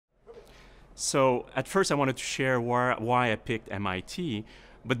So at first I wanted to share why I picked MIT,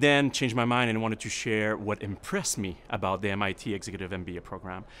 but then changed my mind and wanted to share what impressed me about the MIT Executive MBA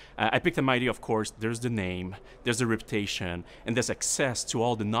program. I picked MIT, of course. There's the name, there's the reputation, and there's access to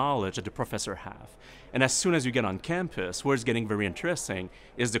all the knowledge that the professor have. And as soon as you get on campus, where it's getting very interesting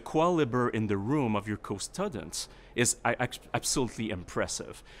is the caliber in the room of your co-students is absolutely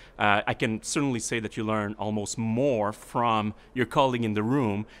impressive. I can certainly say that you learn almost more from your colleague in the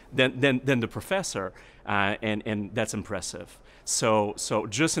room than the professor, and that's impressive. So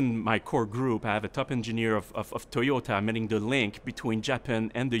just in my core group, I have a top engineer of Toyota, meaning the link between Japan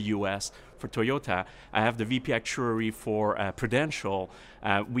and the US for Toyota. I have the VP Actuary for Prudential.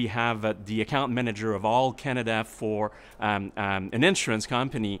 We have the account manager of all Canada for an insurance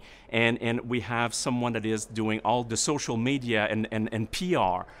company. And we have someone that is doing all the social media and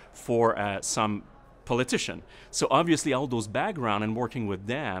PR for some politician. So obviously all those background and working with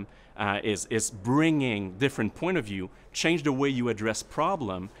them is bringing different point of view, change the way you address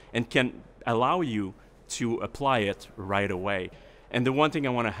problem, and can allow you to apply it right away. And the one thing I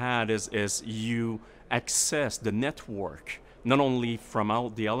want to add is you access the network, not only from all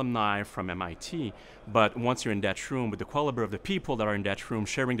the alumni from MIT, but once you're in that room with the caliber of the people that are in that room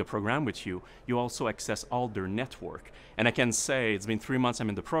sharing the program with you, you also access all their network. And I can say, it's been 3 months I'm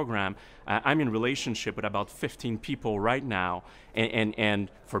in the program, I'm in relationship with about 15 people right now, and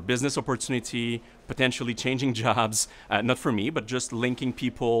for business opportunity, potentially changing jobs, not for me, but just linking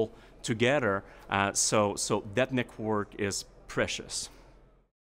people together. So that network is precious.